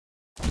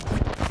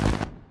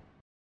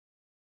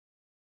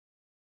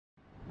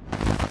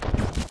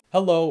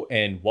Hello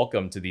and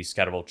welcome to the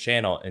Scatterable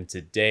channel, and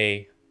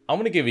today I'm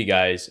going to give you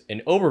guys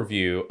an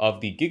overview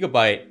of the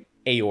Gigabyte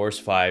Aorus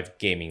 5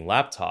 gaming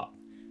laptop.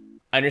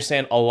 I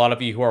understand a lot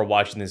of you who are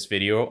watching this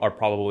video are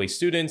probably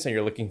students and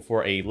you're looking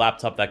for a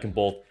laptop that can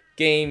both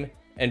game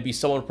and be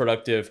somewhat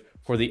productive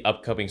for the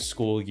upcoming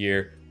school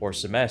year or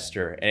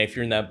semester. And if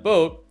you're in that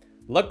boat,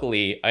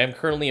 luckily I am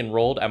currently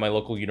enrolled at my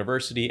local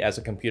university as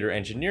a computer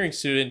engineering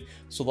student,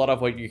 so a lot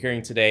of what you're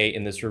hearing today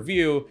in this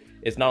review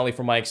is not only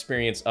from my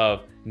experience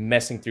of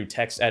messing through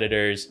text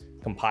editors,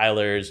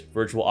 compilers,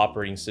 virtual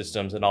operating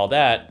systems, and all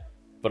that,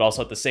 but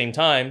also at the same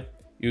time,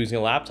 using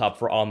a laptop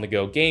for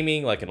on-the-go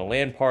gaming, like in a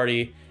LAN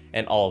party,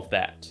 and all of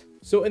that.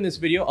 So in this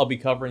video, I'll be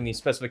covering the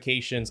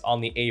specifications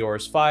on the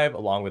Aorus 5,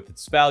 along with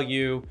its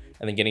value,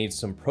 and then getting into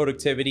some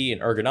productivity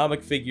and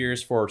ergonomic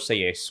figures for,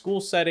 say, a school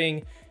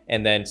setting,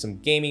 and then some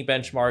gaming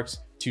benchmarks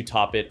to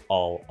top it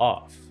all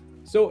off.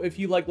 So if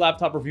you like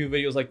laptop review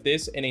videos like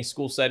this in a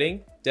school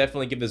setting,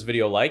 definitely give this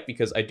video a like,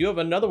 because I do have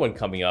another one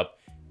coming up.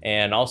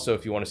 And also,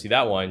 if you want to see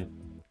that one,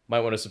 you might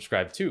want to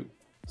subscribe too.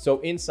 So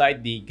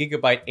inside the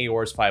Gigabyte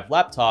Aorus 5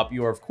 laptop,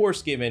 you are of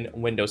course given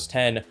Windows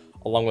 10,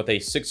 along with a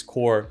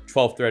 6-core,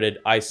 12-threaded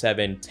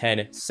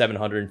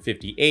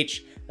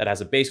i7-10750H that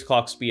has a base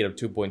clock speed of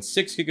 2.6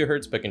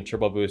 GHz but can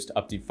turbo boost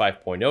up to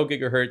 5.0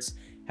 GHz,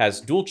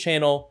 has dual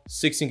channel,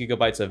 16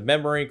 gigabytes of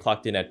memory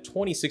clocked in at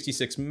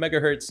 2066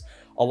 MHz,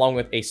 along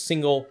with a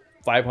single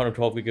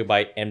 512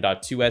 gigabyte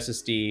M.2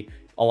 SSD,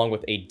 along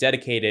with a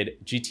dedicated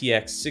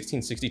GTX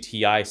 1660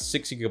 Ti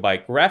 6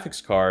 gigabyte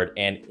graphics card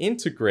and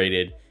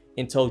integrated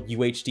Intel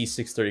UHD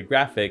 630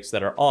 graphics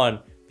that are on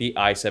the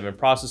i7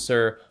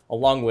 processor,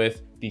 along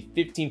with the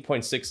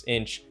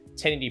 15.6-inch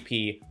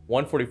 1080p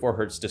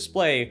 144Hz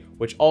display,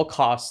 which all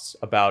costs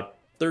about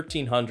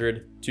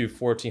 $1,300 to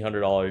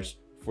 $1,400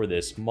 for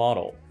this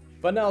model.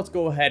 But now let's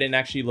go ahead and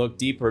actually look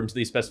deeper into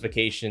these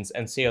specifications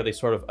and see how they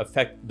sort of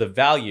affect the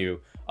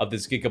value of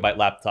this Gigabyte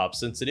laptop,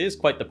 since it is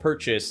quite the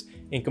purchase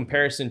in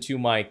comparison to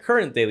my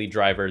current daily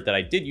driver that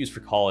I did use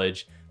for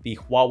college, the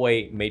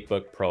Huawei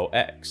MateBook Pro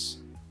X.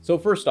 So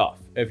first off,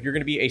 if you're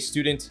going to be a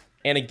student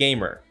and a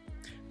gamer,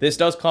 this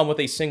does come with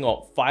a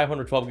single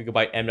 512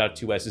 gigabyte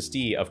M.2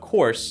 SSD, of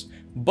course,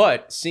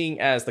 but seeing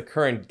as the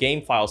current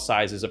game file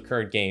sizes of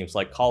current games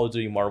like Call of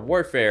Duty Modern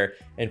Warfare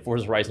and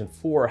Forza Horizon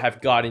 4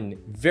 have gotten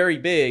very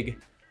big,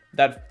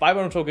 that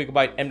 512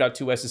 gigabyte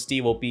M.2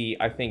 SSD will be,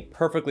 I think,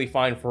 perfectly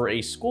fine for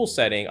a school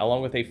setting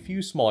along with a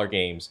few smaller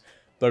games.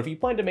 But if you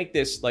plan to make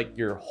this like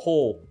your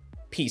whole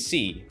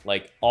PC,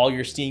 like all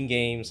your Steam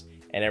games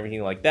and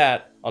everything like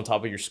that on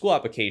top of your school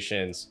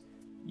applications,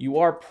 you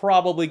are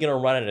probably going to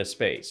run out of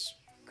space.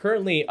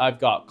 Currently, I've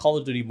got Call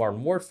of Duty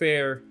Modern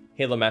Warfare,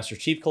 Halo Master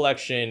Chief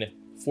Collection,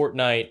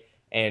 Fortnite,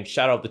 and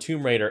Shadow of the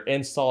Tomb Raider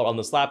installed on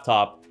this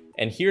laptop,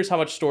 and here's how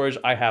much storage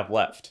I have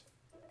left.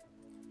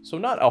 So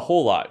not a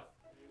whole lot.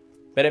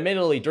 But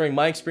admittedly, during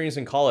my experience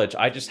in college,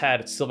 I just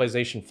had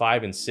Civilization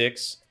 5 and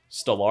 6,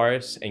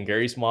 Stellaris, and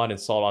Garry's Mod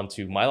installed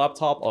onto my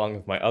laptop along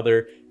with my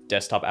other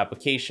desktop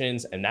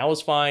applications, and that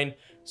was fine.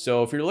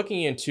 So if you're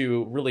looking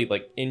into really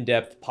like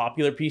in-depth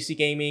popular PC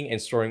gaming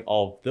and storing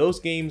all of those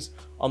games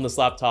on this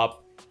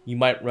laptop, you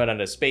might run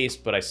out of space,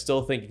 but I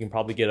still think you can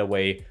probably get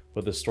away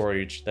with the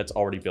storage that's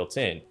already built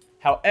in.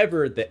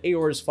 However, the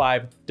Aorus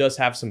 5 does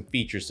have some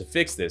features to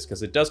fix this,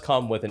 because it does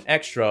come with an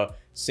extra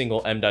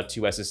single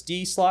M.2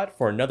 SSD slot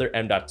for another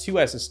M.2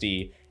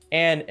 SSD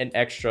and an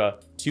extra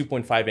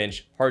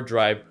 2.5-inch hard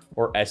drive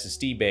or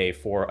SSD bay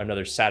for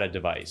another SATA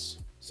device.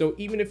 So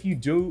even if you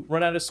do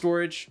run out of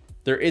storage,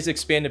 there is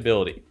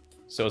expandability.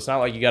 So it's not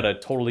like you gotta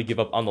totally give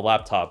up on the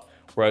laptop.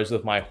 Whereas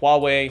with my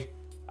Huawei,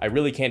 I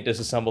really can't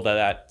disassemble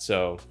that,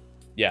 so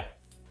yeah.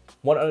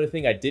 One other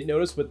thing I did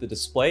notice with the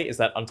display is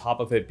that on top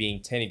of it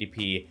being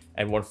 1080p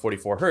and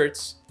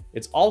 144Hz,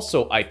 it's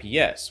also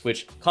IPS,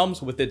 which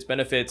comes with its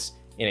benefits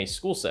in a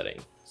school setting.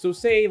 So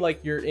say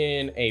like you're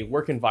in a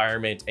work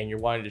environment and you're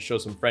wanting to show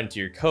some friends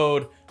your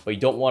code, but you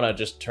don't want to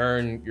just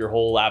turn your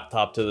whole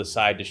laptop to the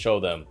side to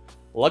show them.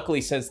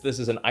 Luckily, since this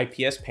is an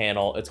IPS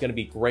panel, it's going to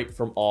be great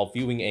from all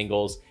viewing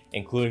angles,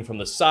 including from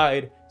the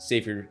side, say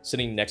if you're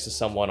sitting next to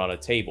someone on a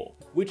table,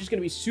 which is going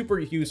to be super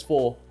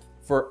useful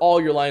for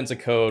all your lines of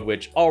code,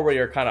 which already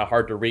are kind of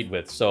hard to read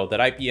with. So that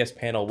IPS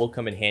panel will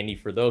come in handy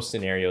for those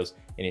scenarios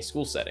in a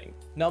school setting.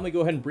 Now let me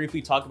go ahead and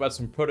briefly talk about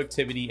some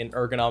productivity and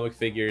ergonomic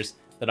figures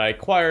that I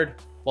acquired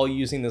while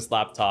using this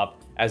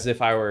laptop as if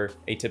I were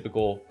a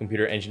typical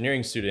computer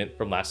engineering student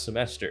from last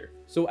semester.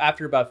 So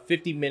after about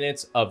 50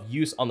 minutes of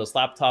use on this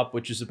laptop,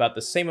 which is about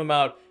the same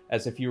amount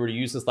as if you were to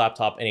use this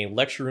laptop in a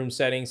lecture room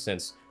setting,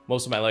 since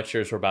most of my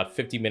lectures were about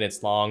 50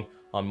 minutes long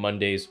on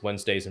Mondays,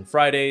 Wednesdays, and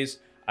Fridays,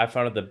 I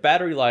found that the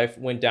battery life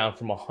went down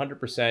from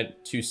 100%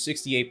 to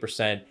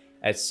 68%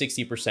 at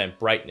 60%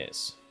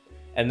 brightness.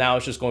 And now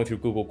it's just going through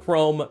Google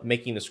Chrome,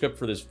 making the script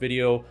for this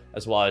video,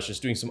 as well as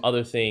just doing some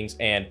other things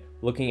and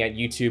looking at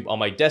YouTube on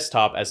my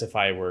desktop as if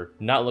I were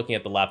not looking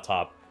at the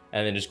laptop,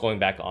 and then just going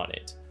back on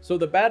it. So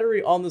the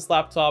battery on this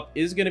laptop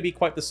is going to be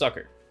quite the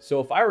sucker. So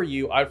if I were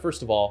you, I'd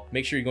first of all,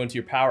 make sure you go into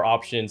your power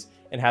options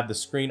and have the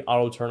screen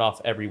auto turn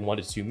off every 1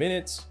 to 2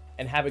 minutes.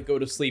 and have it go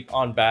to sleep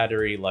on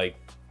battery like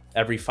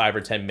every 5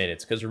 or 10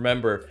 minutes. Because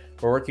remember,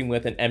 we're working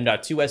with an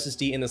M.2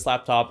 SSD in this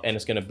laptop and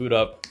it's going to boot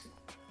up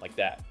like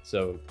that.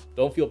 So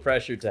don't feel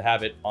pressured to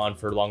have it on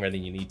for longer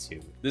than you need to.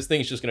 This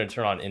thing's just going to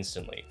turn on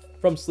instantly.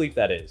 From sleep,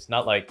 that is,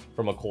 not like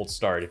from a cold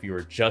start if you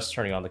were just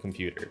turning on the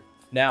computer.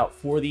 Now,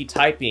 for the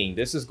typing,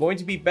 this is going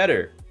to be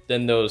better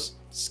than those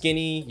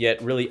skinny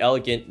yet really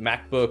elegant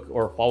MacBook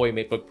or Huawei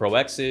MateBook Pro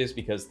X's,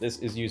 because this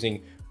is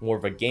using more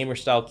of a gamer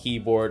style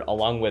keyboard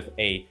along with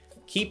a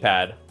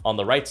keypad on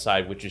the right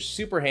side, which is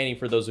super handy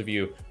for those of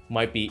you who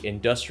might be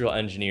industrial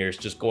engineers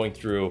just going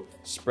through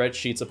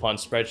spreadsheets upon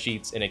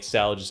spreadsheets in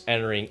Excel, just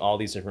entering all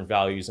these different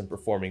values and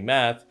performing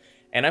math.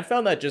 And I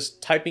found that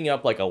just typing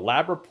up like a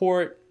lab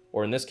report,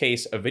 or in this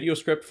case, a video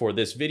script for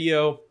this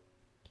video,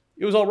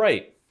 it was all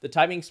right. The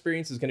typing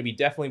experience is going to be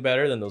definitely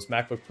better than those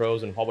MacBook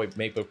Pros and Huawei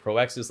MateBook Pro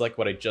X's like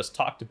what I just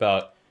talked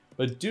about.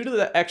 But due to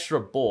the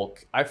extra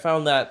bulk, I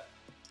found that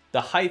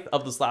the height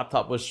of this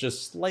laptop was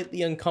just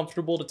slightly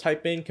uncomfortable to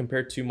type in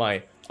compared to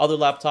my other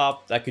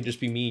laptop. That could just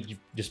be me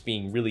just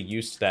being really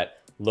used to that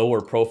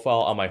lower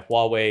profile on my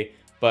Huawei,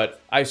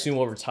 but I assume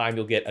over time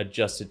you'll get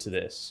adjusted to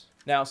this.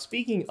 Now,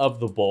 speaking of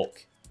the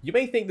bulk, you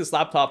may think this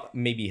laptop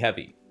may be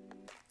heavy,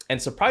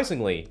 and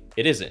surprisingly,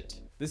 it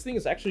isn't. This thing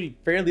is actually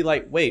fairly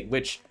lightweight,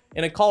 which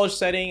in a college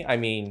setting, I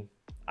mean,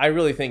 I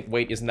really think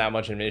weight isn't that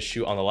much of an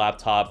issue on the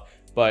laptop.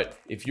 But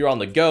if you're on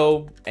the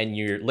go and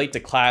you're late to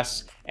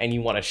class and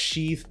you want to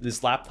sheath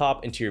this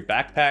laptop into your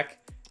backpack,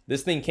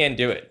 this thing can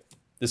do it,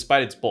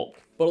 despite its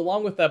bulk. But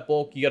along with that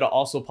bulk, you got to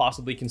also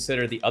possibly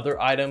consider the other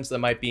items that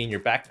might be in your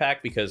backpack,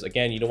 because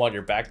again, you don't want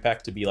your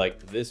backpack to be like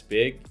this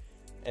big.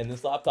 And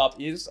this laptop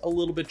is a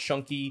little bit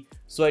chunky,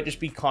 so I'd just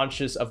be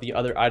conscious of the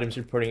other items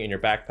you're putting in your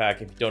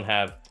backpack if you don't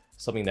have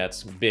something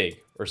that's big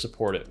or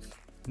supportive.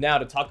 Now,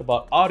 to talk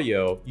about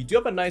audio, you do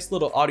have a nice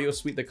little audio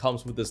suite that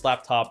comes with this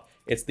laptop.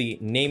 It's the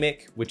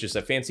Namic, which is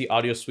a fancy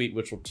audio suite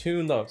which will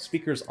tune the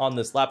speakers on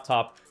this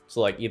laptop, so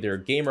like either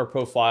gamer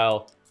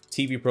profile,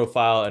 TV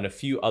profile, and a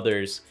few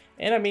others.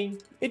 And I mean,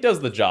 it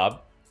does the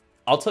job.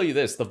 I'll tell you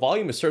this, the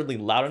volume is certainly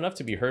loud enough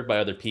to be heard by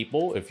other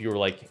people if you were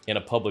like in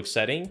a public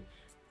setting.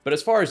 But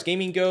as far as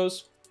gaming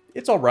goes,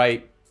 it's all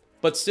right.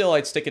 But still,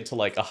 I'd stick it to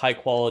like a high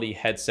quality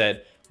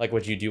headset like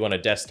what you do on a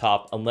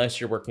desktop, unless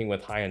you're working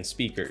with high-end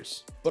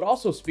speakers. But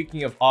also,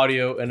 speaking of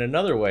audio in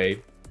another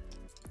way,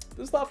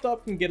 this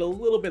laptop can get a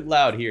little bit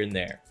loud here and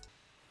there.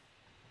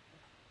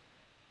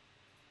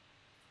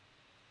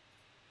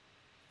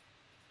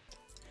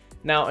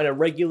 Now, in a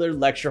regular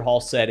lecture hall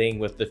setting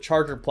with the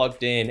charger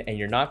plugged in and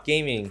you're not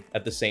gaming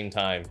at the same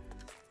time,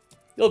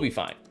 you'll be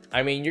fine.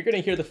 I mean, you're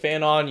gonna hear the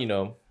fan on, you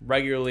know,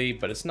 regularly,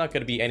 but it's not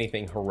gonna be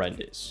anything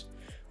horrendous.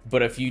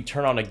 But if you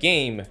turn on a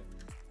game,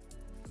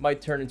 might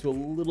turn into a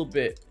little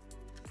bit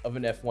of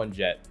an F1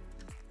 jet.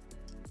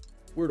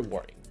 Word of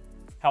warning.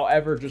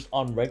 However, just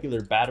on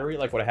regular battery,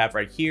 like what I have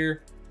right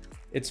here,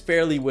 it's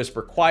fairly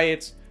whisper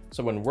quiet,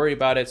 so I wouldn't worry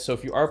about it. So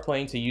if you are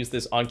planning to use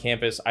this on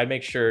campus, I'd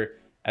make sure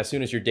as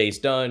soon as your day's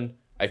done,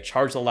 I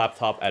charge the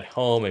laptop at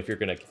home if you're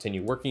gonna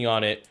continue working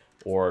on it,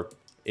 or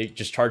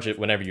just charge it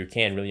whenever you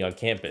can really on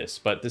campus.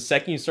 But the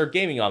second you start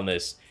gaming on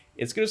this,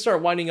 it's gonna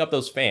start winding up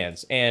those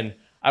fans. And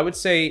I would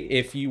say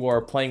if you are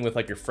playing with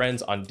like your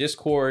friends on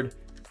Discord,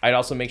 I'd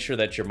also make sure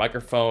that your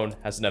microphone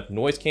has enough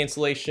noise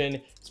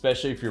cancellation,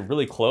 especially if you're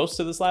really close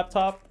to this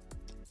laptop.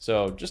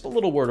 So just a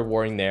little word of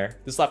warning there.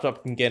 This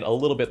laptop can get a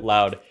little bit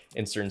loud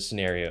in certain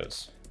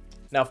scenarios.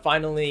 Now,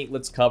 finally,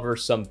 let's cover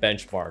some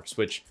benchmarks,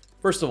 which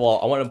first of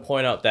all, I want to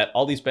point out that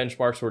all these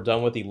benchmarks were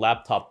done with the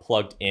laptop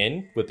plugged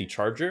in with the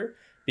charger,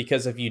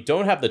 because if you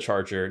don't have the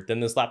charger, then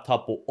this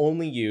laptop will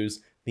only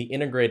use the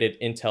integrated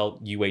Intel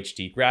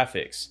UHD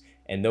graphics.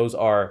 And those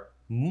are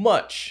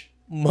much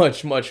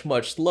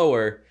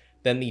slower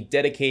than the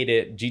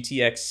dedicated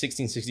GTX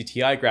 1660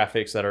 Ti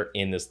graphics that are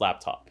in this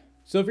laptop.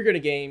 So if you're gonna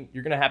game,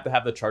 you're gonna have to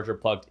have the charger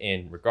plugged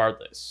in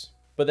regardless.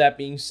 But that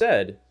being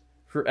said,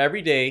 for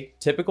everyday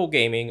typical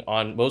gaming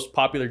on most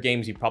popular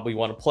games you probably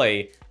want to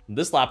play,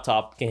 this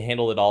laptop can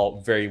handle it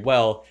all very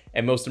well.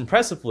 And most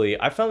impressively,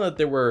 I found that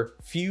there were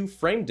few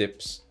frame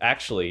dips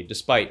actually,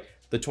 despite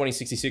the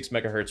 2066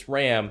 MHz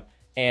RAM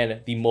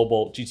and the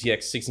mobile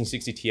GTX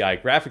 1660 Ti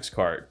graphics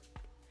card.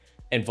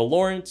 And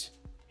Valorant,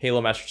 Halo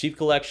Master Chief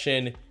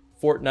Collection,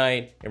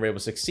 Fortnite, and Rainbow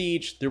Six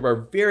Siege, there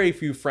were very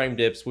few frame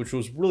dips, which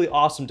was really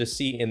awesome to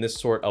see in this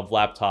sort of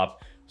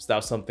laptop. So that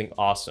was something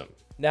awesome.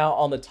 Now,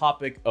 on the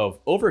topic of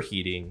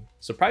overheating,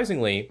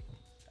 surprisingly,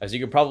 as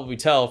you can probably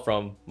tell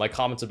from my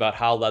comments about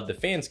how loud the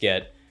fans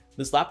get,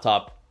 this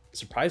laptop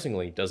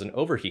surprisingly doesn't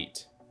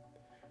overheat.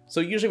 So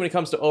usually when it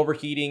comes to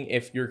overheating,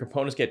 if your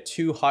components get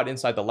too hot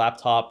inside the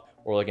laptop,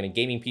 or like in a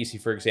gaming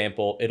PC, for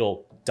example,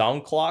 it'll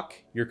downclock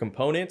your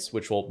components,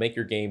 which will make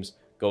your games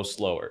go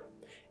slower.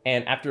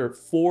 And after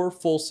 4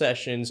 full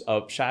sessions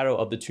of Shadow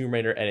of the Tomb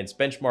Raider and its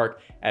benchmark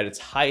at its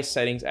highest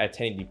settings at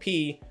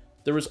 1080p,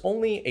 there was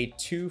only a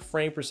 2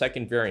 frame per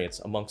second variance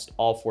amongst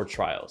all 4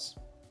 trials.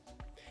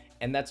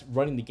 And that's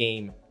running the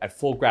game at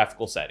full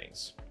graphical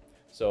settings.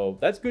 So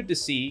that's good to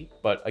see,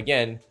 but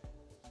again,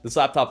 this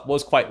laptop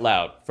was quite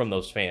loud from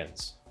those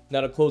fans. Now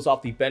to close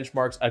off the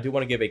benchmarks, I do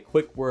want to give a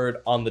quick word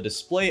on the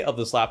display of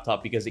this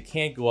laptop because it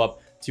can go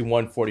up to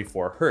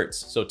 144 Hertz.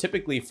 So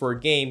typically for a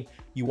game,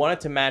 you want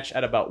it to match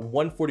at about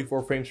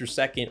 144 frames per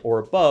second or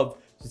above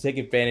to take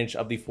advantage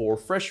of the full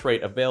refresh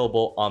rate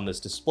available on this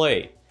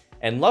display.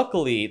 And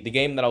luckily, the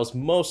game that I was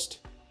most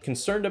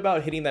concerned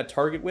about hitting that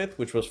target with,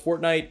 which was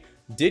Fortnite,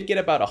 did get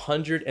about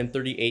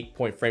 138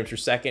 frames per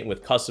second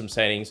with custom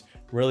settings,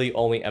 really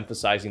only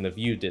emphasizing the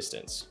view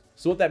distance.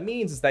 So what that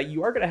means is that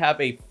you are going to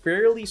have a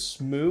fairly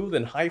smooth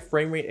and high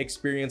frame rate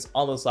experience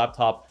on this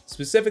laptop,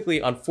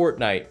 specifically on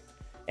Fortnite.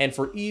 And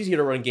for easier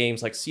to run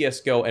games like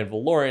CSGO and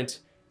Valorant,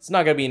 it's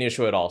not going to be an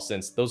issue at all,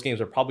 since those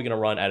games are probably going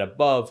to run at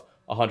above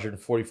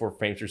 144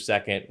 frames per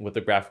second with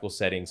the graphical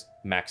settings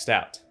maxed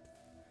out.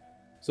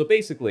 So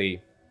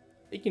basically,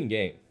 it can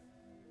game.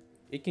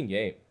 It can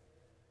game.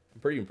 I'm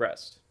pretty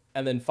impressed.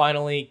 And then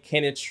finally,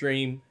 can it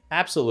stream?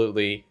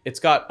 Absolutely. It's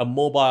got a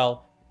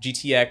mobile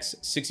GTX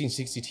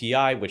 1660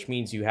 Ti, which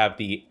means you have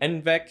the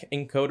NVENC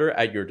encoder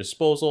at your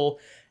disposal.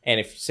 And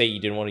if, say, you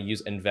didn't want to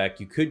use NVENC,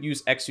 you could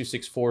use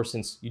X264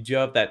 since you do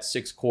have that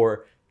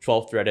 6-core,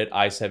 12-threaded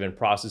i7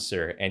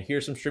 processor. And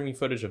here's some streaming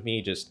footage of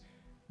me just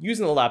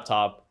using the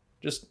laptop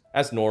just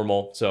as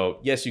normal. So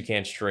yes, you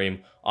can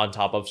stream on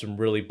top of some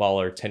really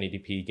baller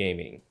 1080p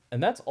gaming.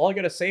 And that's all I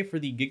gotta say for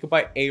the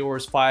Gigabyte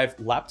Aorus 5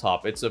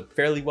 laptop. It's a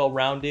fairly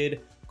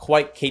well-rounded,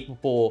 quite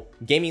capable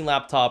gaming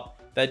laptop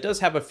that does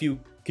have a few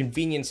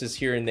conveniences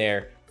here and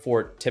there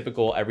for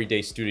typical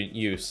everyday student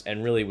use,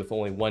 and really with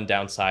only one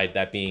downside,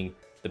 that being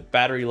the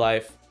battery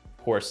life,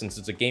 of course, since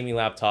it's a gaming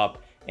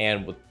laptop,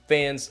 and with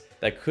fans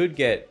that could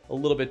get a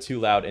little bit too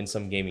loud in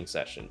some gaming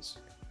sessions.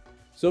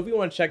 So if you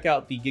want to check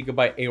out the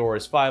Gigabyte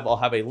Aorus 5, I'll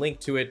have a link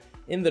to it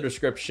in the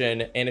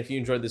description. And if you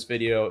enjoyed this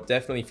video,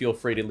 definitely feel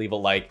free to leave a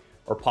like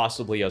or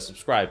possibly a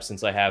subscribe,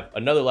 since I have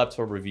another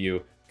laptop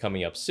review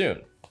coming up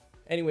soon.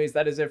 Anyways,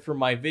 that is it for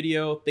my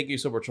video. Thank you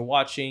so much for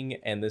watching,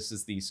 and this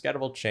is the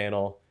Scattervault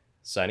channel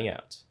signing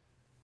out.